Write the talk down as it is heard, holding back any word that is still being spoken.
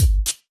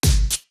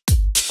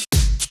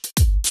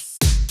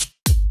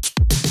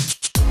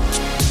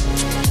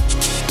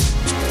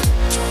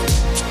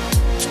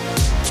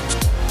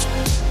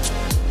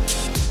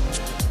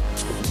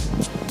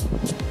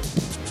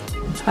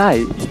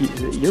Hi,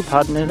 you're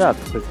podding it up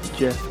with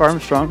Jeff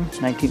Armstrong,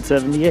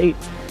 1978,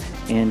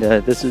 and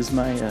this is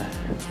my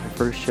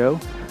first show.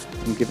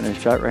 I'm giving it a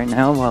shot right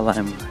now while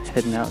I'm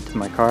heading out to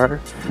my car.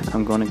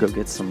 I'm going to go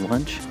get some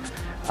lunch.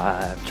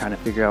 Trying to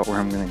figure out where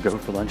I'm going to go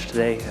for lunch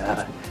today.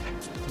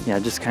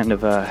 Just kind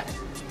of a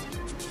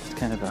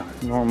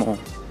normal,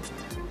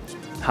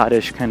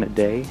 hottish kind of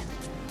day,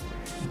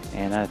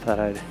 and I thought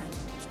I'd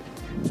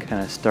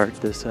kind of start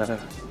this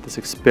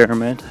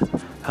experiment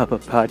of a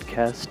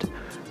podcast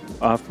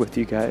off with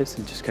you guys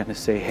and just kind of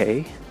say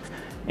hey,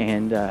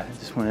 and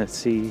just want to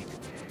see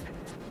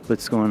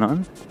what's going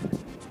on.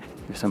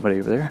 There's somebody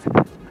over there.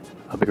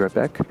 I'll be right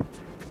back.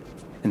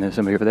 And there's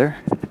somebody over there.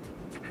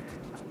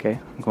 Okay,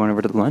 I'm going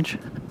over to the lunch.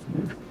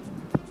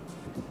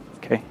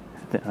 Okay,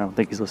 I don't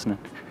think he's listening.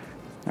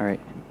 All right,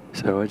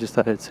 so I just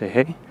thought I'd say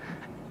hey,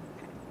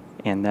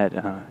 and that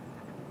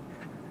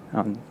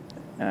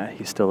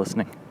he's still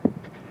listening.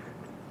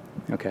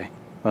 Okay,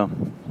 well,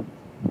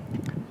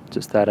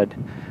 just thought I'd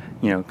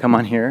come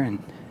on here and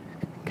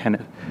kind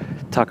of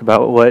talk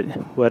about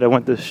what I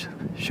want this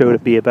show to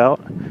be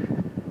about.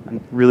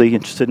 I'm really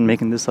interested in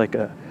making this like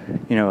a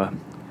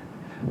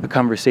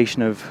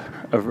conversation of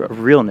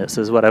realness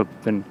is what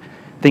I've been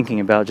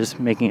thinking about, just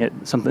making it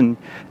something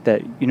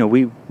that,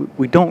 we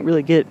don't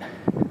really get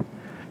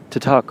to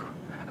talk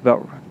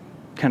about,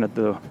 kind of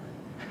the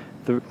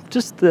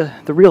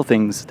real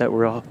things that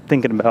we're all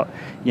thinking about,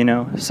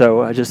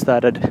 So I just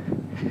thought I'd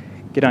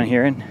get on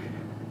here and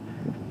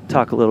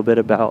talk a little bit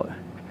about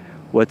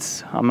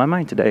what's on my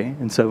mind today.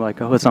 And so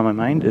what's on my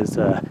mind is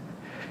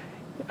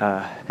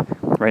right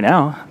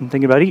now I'm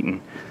thinking about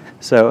eating.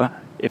 So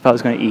if I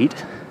was going to eat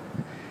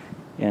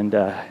and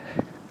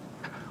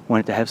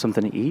wanted to have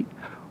something to eat,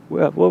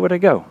 well, where would I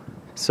go?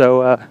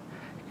 So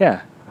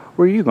where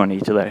are you going to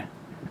eat today?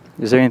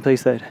 Is there any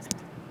place that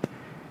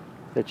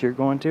you're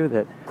going to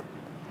that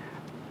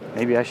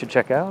maybe I should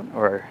check out,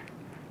 or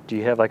do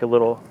you have like a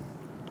little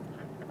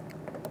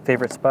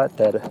favorite spot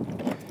that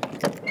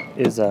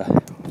is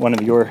one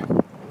of your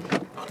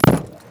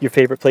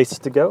favorite places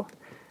to go?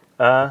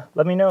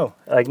 Let me know.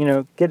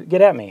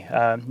 Get at me.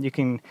 You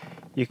can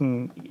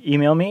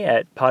email me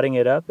at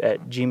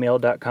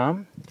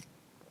poddingitup@gmail.com.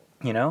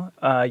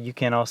 You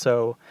can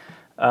also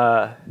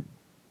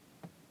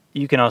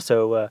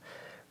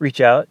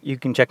reach out. You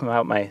can check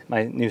out my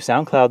new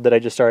SoundCloud that I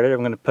just started. I'm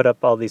going to put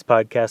up all these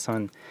podcasts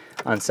on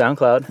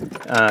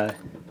SoundCloud.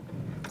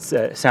 It's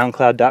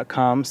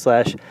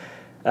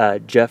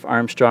soundcloud.com/Jeff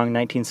Armstrong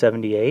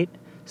 1978.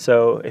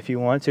 So if you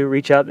want to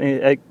reach out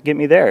and get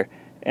me there,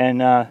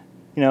 and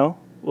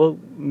we'll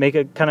make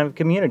a kind of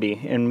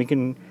community, and we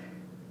can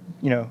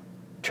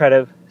try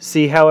to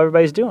see how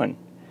everybody's doing.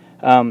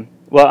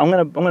 Well, I'm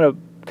gonna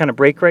kind of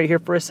break right here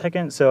for a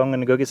second, so I'm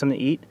gonna go get something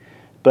to eat,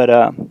 but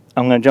I'm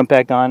gonna jump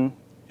back on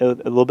a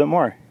little bit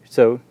more.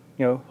 So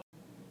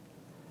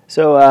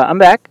I'm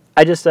back.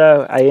 I just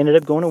I ended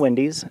up going to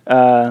Wendy's.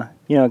 Got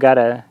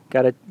a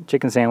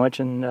chicken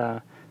sandwich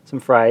and some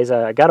fries.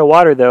 I got a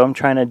water though. I'm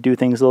trying to do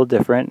things a little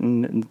different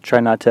and try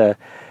not to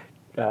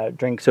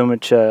drink so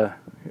much of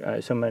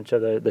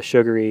the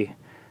sugary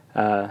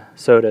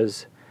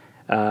sodas.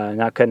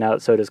 Not cutting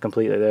out sodas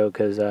completely though,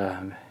 because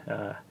I'm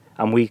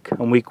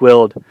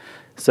weak-willed.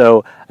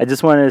 So I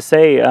just wanted to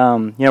say,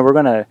 we're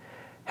gonna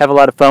have a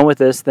lot of fun with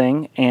this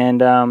thing,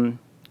 and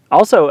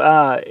also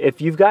if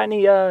you've got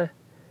any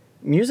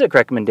music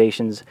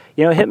recommendations,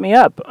 hit me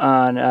up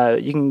on.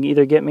 You can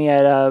either get me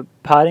at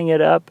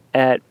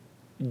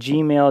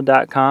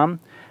poddingitup@gmail.com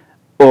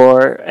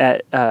or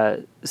at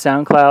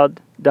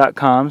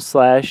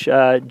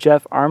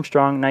soundcloud.com/Jeff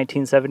Armstrong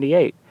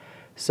 1978.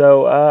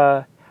 So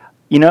I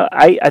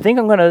think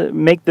I'm gonna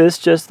make this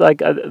just like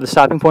the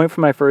stopping point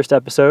for my first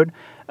episode.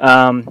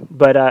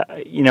 But I'm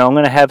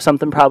gonna have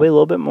something probably a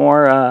little bit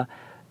more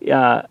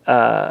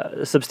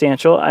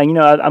substantial.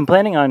 I'm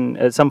planning on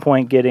at some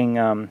point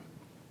getting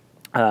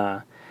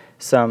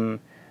some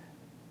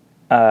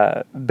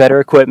better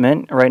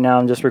equipment. Right now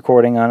I'm just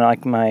recording on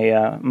like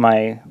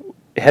my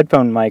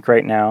headphone mic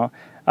right now,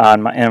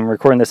 and I'm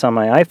recording this on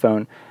my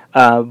iPhone.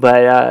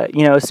 But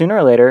sooner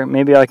or later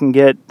maybe I can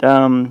get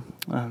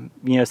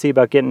see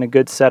about getting a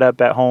good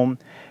setup at home.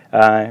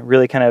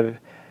 Really kind of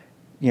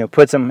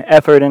put some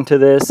effort into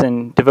this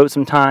and devote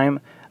some time.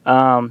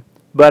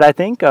 But I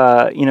think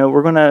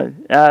we're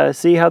gonna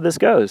see how this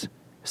goes.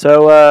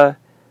 So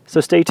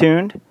stay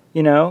tuned.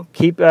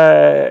 Keep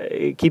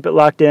it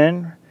locked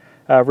in.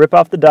 Rip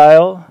off the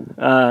dial.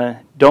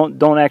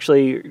 Don't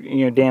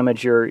actually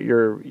damage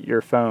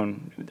your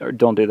phone, or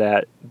don't do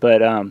that.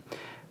 But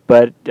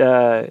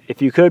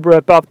if you could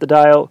rip off the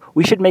dial,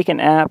 we should make an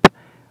app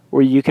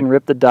where you can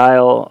rip the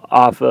dial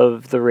off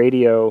of the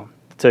radio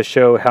to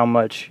show how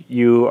much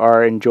you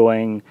are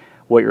enjoying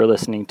what you're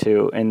listening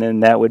to, and then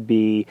that would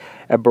be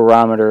a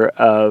barometer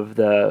of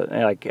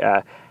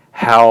the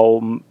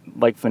how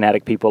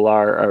fanatic people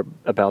are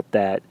about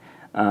that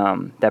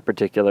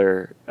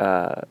particular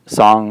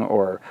song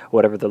or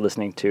whatever they're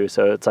listening to.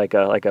 So it's like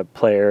a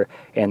player,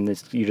 and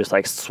you just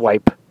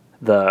swipe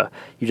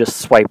you just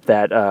swipe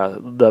that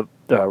the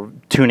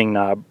tuning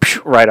knob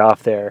right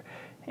off there,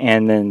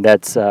 and then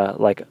that's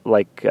like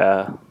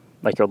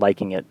you're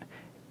liking it,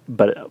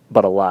 but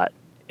a lot,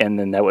 and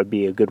then that would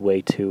be a good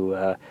way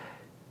to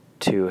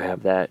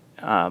have that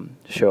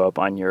show up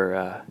on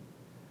your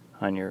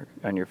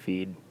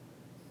feed.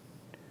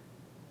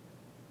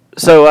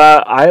 So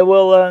I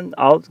will.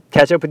 I'll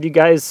catch up with you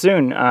guys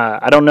soon.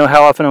 I don't know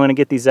how often I'm going to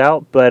get these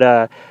out,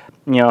 but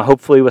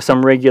hopefully with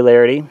some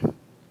regularity.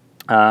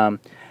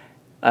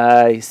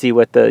 I see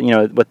what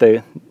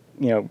the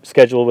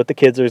schedule with the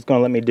kids is going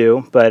to let me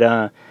do,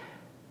 but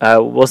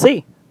we'll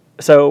see.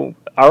 So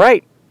all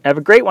right, have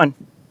a great one.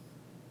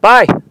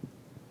 Bye.